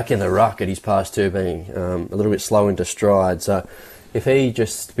just got back in the ruck at his past two, being a little bit slow into stride. So if he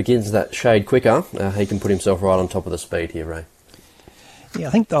just begins that shade quicker, he can put himself right on top of the speed here, Ray. Yeah, I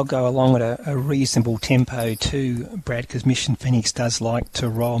think they'll go along at a reasonable tempo too, Brad, because Mission Phoenix does like to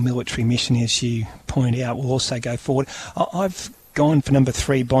roll. Military Mission, as you point out, will also go forward. I've gone for number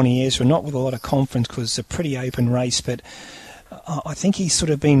 3, Bonnie Ezra, not with a lot of confidence because it's a pretty open race, but I think he's sort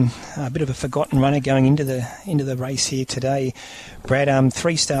of been a bit of a forgotten runner going into the race here today. Brad,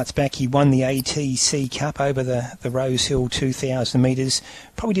 3 starts back, he won the ATC Cup over the Rose Hill 2,000 metres.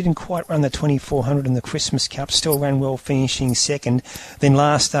 Probably didn't quite run the 2,400 in the Christmas Cup, still ran well, finishing second. Then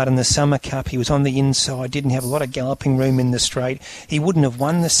last start in the Summer Cup, he was on the inside, didn't have a lot of galloping room in the straight. He wouldn't have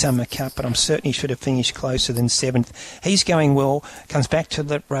won the Summer Cup, but I'm certain he should have finished closer than 7th. He's going well, comes back to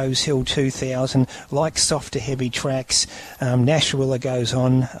the Rose Hill 2,000, likes soft to heavy tracks. Nashua goes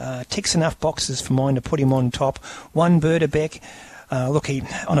on, ticks enough boxes for mine to put him on top. 1 Berdebeck. Look,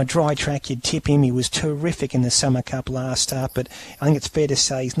 on a dry track, you'd tip him. He was terrific in the Summer Cup last start, but I think it's fair to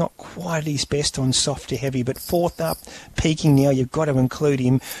say he's not quite at his best on soft to heavy. But 4th up, peaking now, you've got to include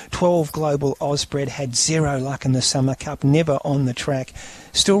him. 12 Global Ausbred had 0 luck in the Summer Cup, never on the track.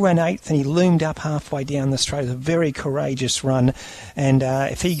 Still ran 8th, and he loomed up halfway down the straight. It was a very courageous run, and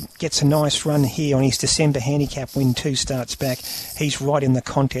if he gets a nice run here on his December handicap win 2 starts back, he's right in the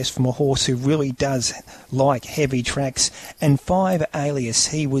contest from a horse who really does like heavy tracks. And 5 Alias,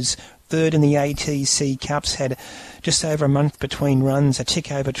 he was 3rd in the ATC Cups, had just over a month between runs, a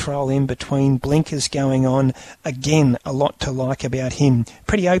tick over trial in between, blinkers going on. Again, a lot to like about him.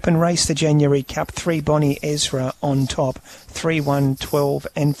 Pretty open race, the January Cup. 3 Bonnie Ezra on top, 3, 1, 12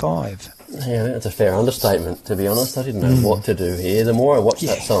 and 5. Yeah, that's a fair understatement, to be honest. I didn't know what to do here. The more I watched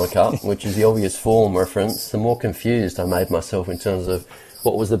that Summer Cup, which is the obvious form reference, the more confused I made myself in terms of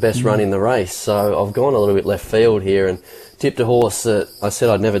what was the best run in the race. So I've gone a little bit left field here and tipped a horse that I said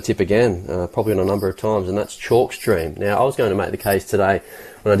I'd never tip again, probably on a number of times, and that's Chalk Stream. Now, I was going to make the case today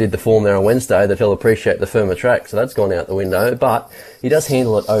when I did the form there on Wednesday that he'll appreciate the firmer track, so that's gone out the window, but he does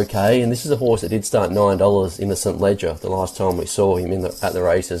handle it okay, and this is a horse that did start $9 in the St Ledger the last time we saw him at the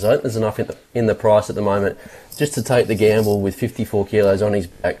races. I think there's enough in the price at the moment just to take the gamble with 54 kilos on his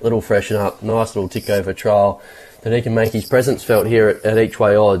back, little freshen up, nice little tick over trial, that he can make his presence felt here at each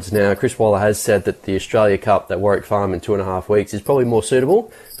way odds. Now, Chris Waller has said that the Australia Cup at Warwick Farm in 2.5 weeks is probably more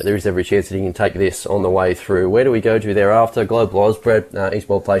suitable, but there is every chance that he can take this on the way through. Where do we go to thereafter? Global Ausbred, he's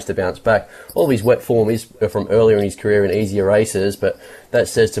well placed to bounce back. All of his wet form is from earlier in his career in easier races, but that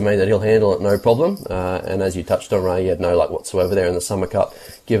says to me that he'll handle it no problem. And as you touched on, Ray, he had no luck whatsoever there in the Summer Cup,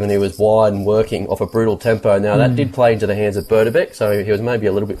 given he was wide and working off a brutal tempo. Now, that did play into the hands of Berdebeck, so he was maybe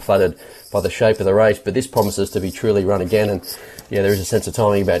a little bit flattered by the shape of the race, but this promises to be truly run again, and yeah, there is a sense of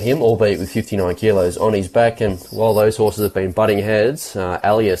timing about him, albeit with 59 kilos on his back. And while those horses have been butting heads,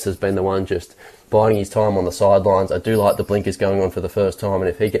 Alias has been the one just biding his time on the sidelines. I do like the blinkers going on for the first time, and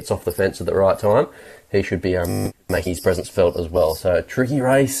if he gets off the fence at the right time, he should be making his presence felt as well. So a tricky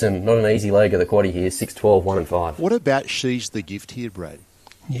race and not an easy leg of the quaddie here, 6, 12, 1 and 5. What about She's the Gift here, Brad?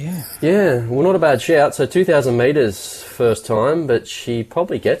 Yeah, well, not a bad shout. So 2,000 metres first time, but she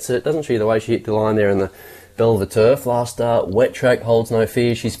probably gets it, doesn't she, the way she hit the line there in Belvoir Turf last start. Wet track holds no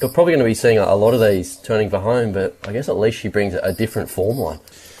fear. She's probably going to be seeing a lot of these turning for home, but I guess at least she brings a different form line.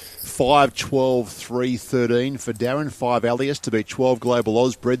 5, 12, 3, 13 for Darren. 5 Alias to beat 12 Global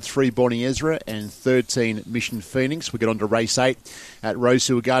Osbred, 3 Bonnie Ezra and 13 Mission Phoenix. We get on to race 8 at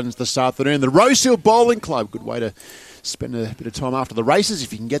Rosehill Gardens this afternoon. The Rosehill Bowling Club. Good way to spend a bit of time after the races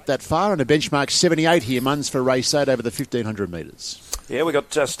if you can get that far. And a benchmark 78 here, Munns, for race 8 over the 1,500 metres. Yeah, we've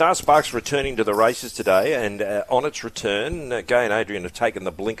got Star Sparks returning to the races today, and on its return, Gay and Adrian have taken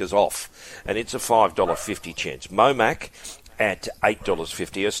the blinkers off, and it's a $5.50 chance. Momac at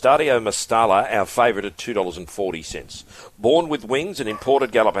 $8.50. Estadio Mastala, our favourite, at $2.40. Born with Wings, an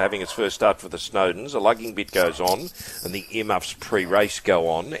imported galloper having its first start for the Snowdens. A lugging bit goes on, and the earmuffs pre-race go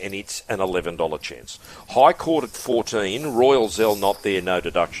on, and it's an $11 chance. High Court at 14. Royal Zell not there, no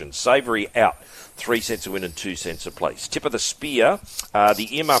deduction. Savoury out. 3 cents a win and 2 cents a place. Tip of the Spear, the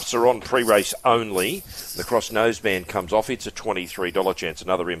earmuffs are on pre-race only. The cross noseband comes off. It's a $23 chance.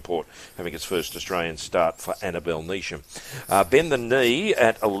 Another import having its first Australian start for Annabelle Neesham. Bend the Knee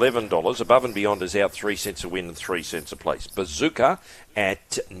at $11. Above and Beyond is out. 3 cents a win and 3 cents a place. Bazooka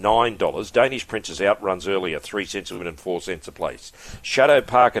at $9. Danish Princess out, runs earlier, 3 cents a win and 4 cents a place. Shadow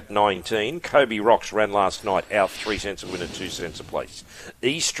Park at $19. Kobe Rocks ran last night, out, 3 cents a win and 2 cents a place.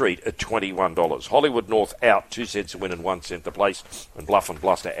 E Street at $21. Hollywood North out, 2 cents a win and 1 cent a place. And Bluff and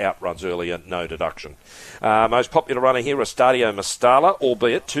Bluster out, runs earlier, no deduction. Most popular runner here, Estadio Mastala,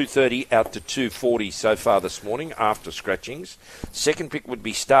 albeit $2.30 out to $2.40 so far this morning after scratchings. Second pick would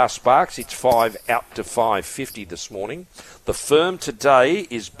be Star Sparks. It's $5 out to $5.50 this morning. The firm today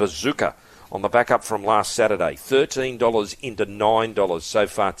is Bazooka on the back up from last Saturday. $13 into $9 so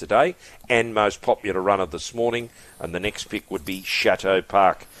far today, and most popular runner this morning. And the next pick would be Chateau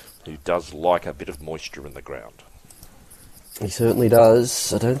Park, who does like a bit of moisture in the ground. He certainly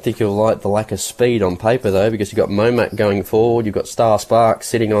does. I don't think he'll like the lack of speed on paper, though, because you've got Momac going forward, you've got Star Spark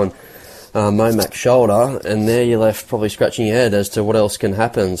sitting on Momac's shoulder, and there you're left probably scratching your head as to what else can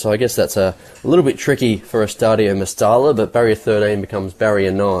happen. So I guess that's a little bit tricky for Estadio Mastala, but barrier 13 becomes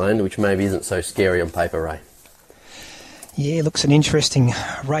barrier 9, which maybe isn't so scary on paper, Ray. Yeah, looks an interesting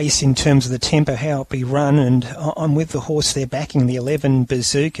race in terms of the tempo, how it be run, and I'm with the horse there backing the 11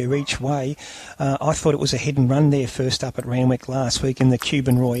 Bazooka each way. I thought it was a head and run there first up at Randwick last week in the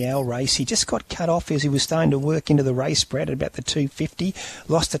Cuban Royale race. He just got cut off as he was starting to work into the race, Brad, at about the 250.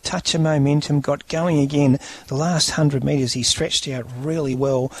 Lost a touch of momentum, got going again. The last 100 metres he stretched out really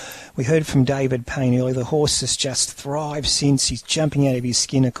well. We heard from David Payne earlier. The horse has just thrived since. He's jumping out of his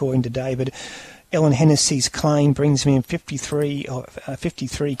skin, according to David. Ellen Hennessy's claim brings him in 53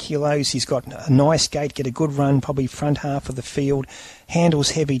 kilos. He's got a nice gait, get a good run, probably front half of the field.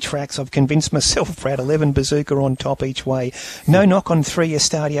 Handles heavy tracks. I've convinced myself, Brad, 11 Bazooka on top each way. No knock on 3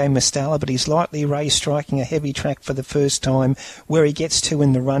 Estadio Mastala, but he's lightly raised, striking a heavy track for the first time. Where he gets to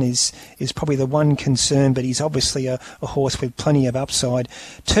in the run is probably the one concern, but he's obviously a horse with plenty of upside.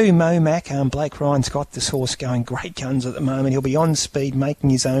 2 Momac, Blake Ryan's got this horse going great guns at the moment. He'll be on speed, making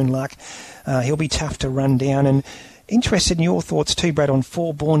his own luck. He'll be tough to run down, and interested in your thoughts too, Brad, on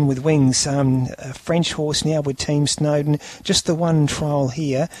 4 Born with Wings, a French horse now with Team Snowden. Just the one trial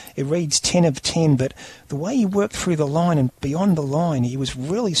here. It reads 10 of 10, but the way he worked through the line and beyond the line, he was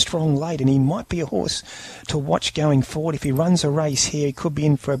really strong late, and he might be a horse to watch going forward. If he runs a race here, he could be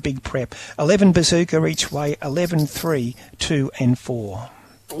in for a big prep. 11 Bazooka each way, 11, 3, 2 and 4.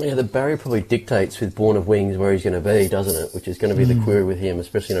 Yeah, the barrier probably dictates with Born of Wings where he's going to be, doesn't it? Which is going to be the query with him,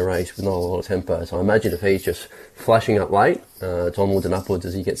 especially in a race with not a lot of tempo. So I imagine if he's just flashing up late, it's onwards and upwards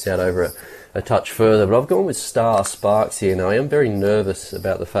as he gets out over a touch further. But I've gone with Star Sparks here now. I am very nervous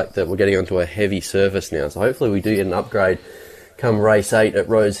about the fact that we're getting onto a heavy surface now. So hopefully we do get an upgrade come race 8 at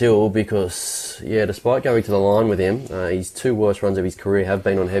Rose Hill, because, yeah, despite going to the line with him, his 2 worst runs of his career have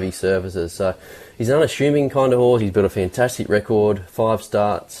been on heavy surfaces. So he's an unassuming kind of horse. He's built a fantastic record, 5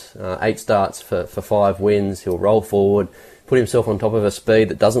 starts, 8 starts for 5 wins. He'll roll forward, put himself on top of a speed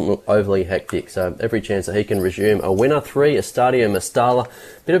that doesn't look overly hectic. So every chance that he can resume. A winner 3, Estadio Mastala.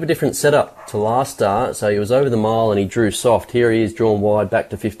 Bit of a different setup to last start. So he was over the mile and he drew soft. Here he is drawn wide back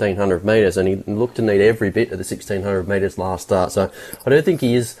to 1,500 metres, and he looked to need every bit of the 1,600 metres last start. So I don't think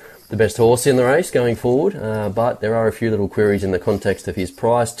he is the best horse in the race going forward, but there are a few little queries in the context of his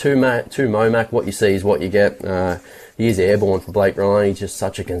price. 2 Momac, what you see is what you get. He is airborne for Blake Ryan. He's just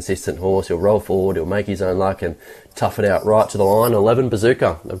such a consistent horse. He'll roll forward, he'll make his own luck and tough it out right to the line. 11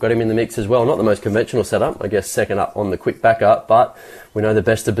 Bazooka, I've got him in the mix as well. Not the most conventional setup, I guess second up on the quick backup, but we know the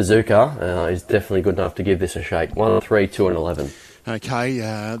best of Bazooka is definitely good enough to give this a shake. 1, 3, 2 and 11. Okay,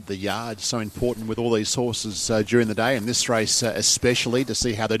 the yard so important with all these horses during the day, and this race especially to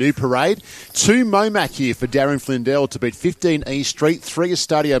see how they do parade. 2 Momac here for Darren Flindell to beat 15 E Street, 3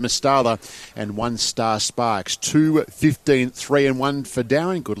 Estadio Mostarda and 1 Star Sparks. 2, 15, 3 and 1 for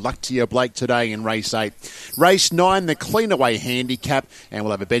Darren. Good luck to you, Blake, today in race 8. Race 9, the Cleanaway Handicap, and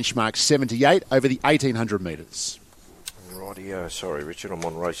we'll have a benchmark 78 over the 1800 metres. Rightio, sorry Richard, I'm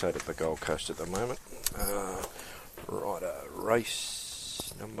on race 8 at the Gold Coast at the moment.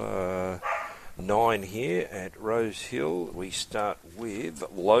 Race number 9 here at Rose Hill. We start with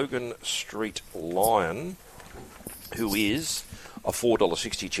Logan Street Lion, who is a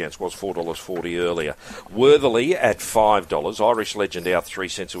 $4.60 chance, was $4.40 earlier. Worthily at $5. Irish Legend out 3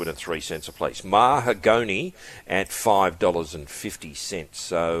 cents a win and 3 cents a place. Mahagoni at $5.50.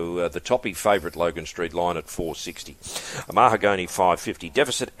 So the toppy favourite Logan Street Line at $4.60. Mahagoni $5.50.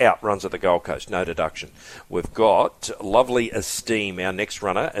 Deficit out runs at the Gold Coast, no deduction. We've got Lovely Esteem, our next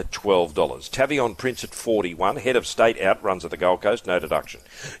runner, at $12. Tavion Prince at $41. Head of State out runs at the Gold Coast, no deduction.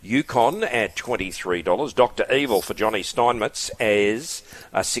 Yukon at $23. Dr. Evil for Johnny Steinmetz as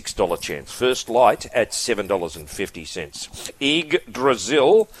a $6 chance. First Light at $7.50.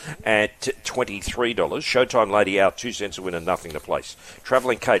 Yggdrasil at $23. Showtime Lady out 2 cents a win and nothing to place.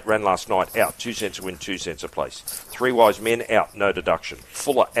 Travelling Kate ran last night out 2 cents a win, 2 cents a place. Three Wise Men out, no deduction.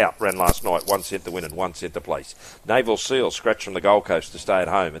 Fuller out ran last night 1 cent to win and 1 cent to place. Naval Seal scratched from the Gold Coast to stay at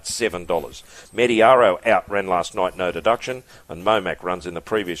home at $7. Mediaro out ran last night, no deduction. And Momac runs in the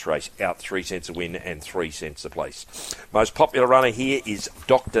previous race out 3 cents a win and 3 cents a place. Most popular runner here is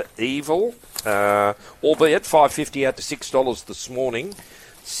Dr. Evil, albeit $5.50 out to $6 this morning.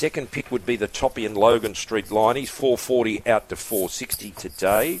 Second pick would be the Toppy and Logan Street Line. He's $4.40 out to $4.60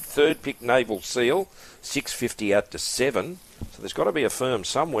 today. Third pick, Naval Seal, $6.50 out to $7. So there's got to be a firm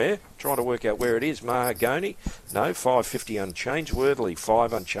somewhere. Trying to work out where it is. Mahagoni, no, $5.50 unchanged. Worthily,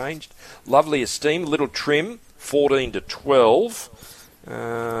 $5 unchanged. Lovely Esteem, Little Trim, $14 to $12.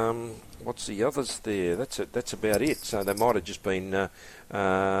 What's the others there? That's about it. So they might have just been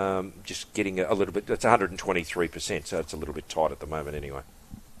just getting a little bit. That's 123%, so it's a little bit tight at the moment anyway.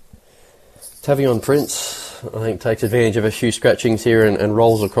 Tavion Prince, I think, takes advantage of a few scratchings here and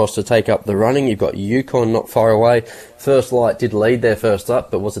rolls across to take up the running. You've got Yukon not far away. First Light did lead there first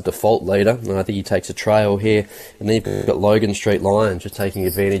up, but was a default leader. And I think he takes a trail here. And then you've got Logan Street Lion just taking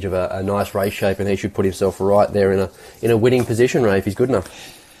advantage of a nice race shape, and he should put himself right there in a winning position, Ray, if he's good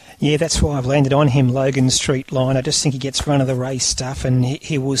enough. Yeah, that's why I've landed on him, Logan Street Line. I just think he gets run of the race stuff, and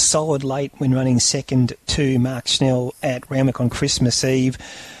he was solid late when running second to Mark Schnell at Randwick on Christmas Eve.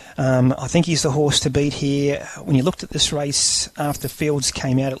 I think he's the horse to beat here. When you looked at this race after Fields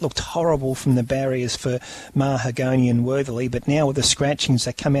came out, it looked horrible from the barriers for Mahagoni and Worthily, but now with the scratchings,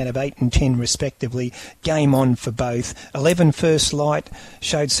 they come out of 8 and 10 respectively. Game on for both. 11 First Light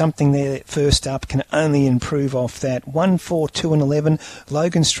showed something there first up, can only improve off that. 1, 4, 2 and 11.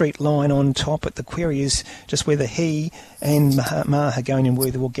 Logan Street Line on top, but the query is just whether he and Mahagoni and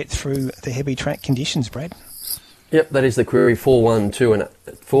Worthily will get through the heavy track conditions, Brad. Yep, that is the query. 4, 1, 2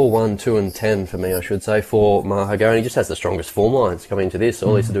 and 10 for me, I should say, for Mahagoni. He just has the strongest form lines coming into this.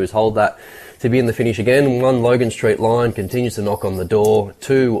 All he has to do is hold that to be in the finish again. 1, Logan Street Line continues to knock on the door.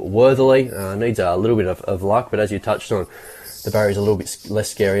 2, Worthily needs a little bit of luck, but as you touched on, the barrier's a little bit less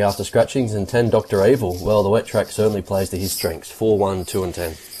scary after scratchings. And 10, Dr. Evil. Well, the wet track certainly plays to his strengths. 4, 1, 2 and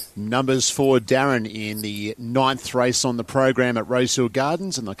 10. Numbers for Darren in the 9th race on the program at Rosehill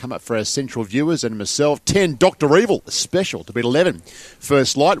Gardens, and they'll come up for our central viewers and myself. 10, Dr. Evil, special to beat 11.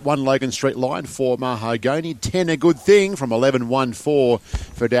 First Light, 1, Logan Street Line, 4, Mahagoni. 10, A Good Thing from 11, 1, 4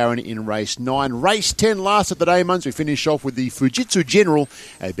 for Darren in race 9. Race 10 last at the Daymans. We finish off with the Fujitsu General,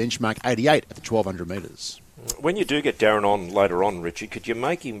 a benchmark 88 at the 1200 metres. When you do get Darren on later on, Richard, could you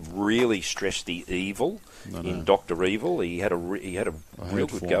make him really stress the evil in Dr. Evil? He had a real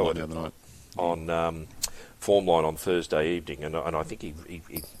good go at it on form line on Thursday evening, and I think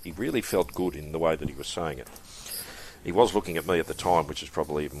he really felt good in the way that he was saying it. He was looking at me at the time, which is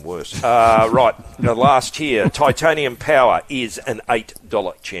probably even worse. Right, the last here, Titanium Power is an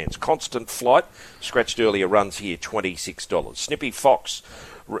 $8 chance. Constant Flight, scratched earlier, runs here $26. Snippy Fox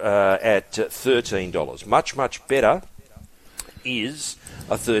at $13. Much better is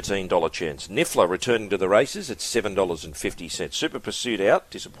a $13 chance. Niffler returning to the races at $7.50. Super Pursuit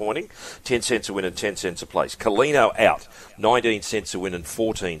out, disappointing, 10 cents a win and 10 cents a place. Colino out, 19 cents a win and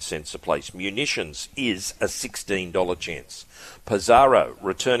 14 cents a place. Munitions is a $16 chance. Pizarro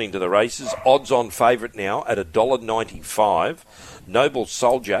returning to the races, odds on favourite now at $1.95. Noble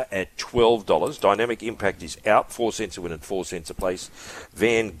Soldier at $12. Dynamic Impact is out, 4 cents a win and 4 cents a place.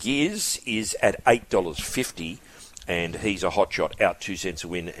 Van Giz is at $8.50. and he's a hot shot, out 2 cents a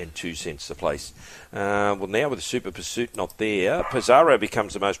win and 2 cents a place. Well, now with the Super Pursuit not there, Pizarro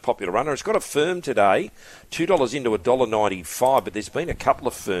becomes the most popular runner. It's got a firm today, $2 into $1.95, but there's been a couple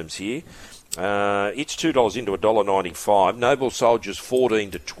of firms here. It's $2 into $1.95. Noble Soldiers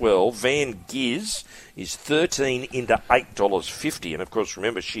 14 to 12. Van Giz is 13 into $8.50, and of course,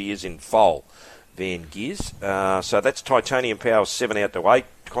 remember she is in foal. Van Giz. So that's Titanium Power 7 out to 8.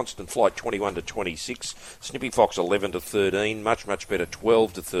 Constant Flight 21 to 26. Snippy Fox 11 to 13. Much better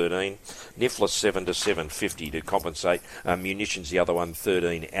 12 to 13. Niffler 7 to 750 to compensate. Munitions the other one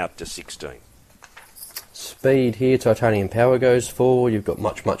 13 out to 16. Speed here, Titanium Power goes for. You've got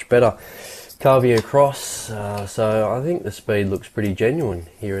much better. Carvio Cross. So I think the speed looks pretty genuine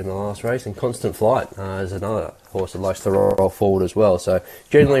here in the last race. And Constant Flight is another horse that likes to roll forward as well. So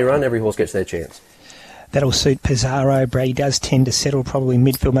generally run, every horse gets their chance. That'll suit Pizarro. Brady does tend to settle probably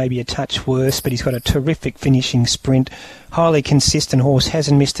midfield, maybe a touch worse, but he's got a terrific finishing sprint. Highly consistent horse,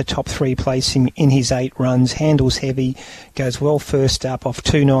 hasn't missed a top 3 placing in his 8 runs, handles heavy, goes well first up off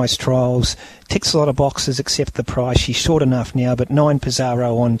 2 nice trials, ticks a lot of boxes except the price. She's short enough now, but 9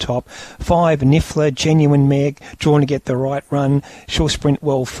 Pizarro on top. 5 Niffler, genuine Meg, drawn to get the right run. She'll sprint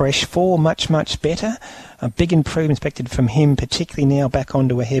well fresh. 4 much better. A big improvement expected from him, particularly now back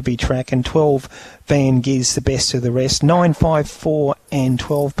onto a heavy track. And 12 Van Giz, the best of the rest. 9, 5, 4 and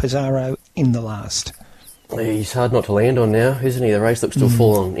 12 Pizarro in the last. He's hard not to land on now, isn't he? The race looks to have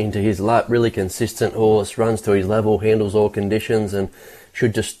fallen into his lap. Really consistent horse, runs to his level, handles all conditions, and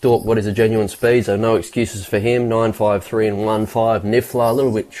should just stalk what is a genuine speed, so no excuses for him. 9, 5, 3 and 1, 5 Niffler, a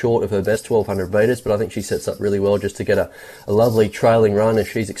little bit short of her best 1200 metres, but I think she sets up really well just to get a lovely trailing run.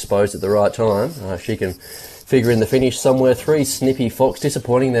 If she's exposed at the right time, she can figure in the finish somewhere. 3 Snippy Fox,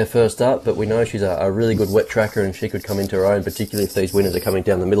 disappointing their first up, but we know she's a really good wet tracker and she could come into her own, particularly if these winners are coming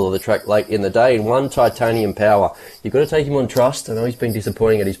down the middle of the track late in the day. And 1 Titanium Power, you've got to take him on trust. I know he's been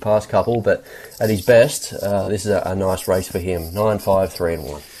disappointing at his past couple, but at his best, this is a nice race for him. 9, 5, 3 and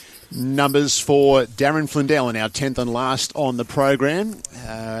 1. Numbers for Darren Flindell in our 10th and last on the program.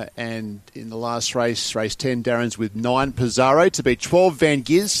 And in the last race, race 10, Darren's with 9 Pizarro to beat 12 Van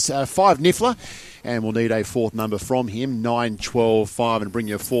Giz, 5 Niffler. And we'll need a 4th number from him, 9, 12, 5, and bring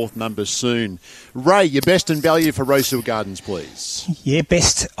your 4th number soon. Ray, your best and value for Rosehill Gardens, please. Yeah,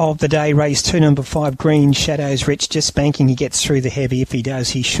 best of the day, race 2, number 5, Green Shadows. Rich just banking he gets through the heavy. If he does,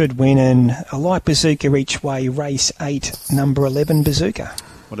 he should win. And a light Bazooka each way, race 8, number 11, Bazooka.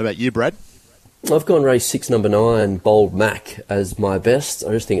 What about you, Brad? I've gone race 6, number 9, Bold Mac as my best.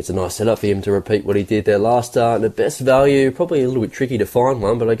 I just think it's a nice setup for him to repeat what he did there last start. And the best value, probably a little bit tricky to find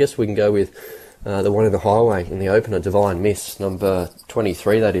one, but I guess we can go with the one in the highway in the opener, Divine Miss, number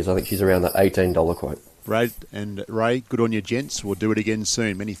 23, that is. I think she's around that $18 quote. Brad and Ray, good on you, gents. We'll do it again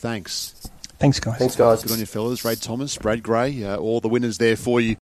soon. Many thanks. Thanks, guys. Thanks, guys. Good on you, fellas. Ray Thomas, Brad Gray, all the winners there for you.